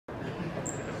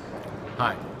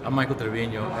Hi, I'm Michael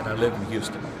Trevino and I live in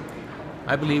Houston.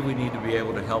 I believe we need to be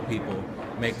able to help people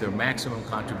make their maximum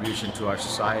contribution to our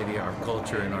society, our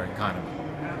culture, and our economy.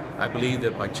 I believe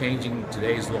that by changing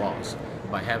today's laws,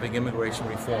 by having immigration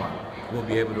reform, we'll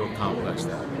be able to accomplish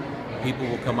that. People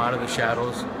will come out of the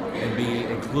shadows and be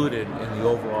included in the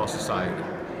overall society.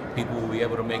 People will be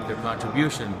able to make their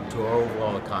contribution to our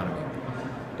overall economy.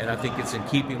 And I think it's in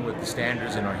keeping with the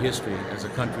standards in our history as a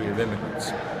country of immigrants.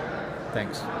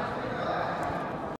 Thanks.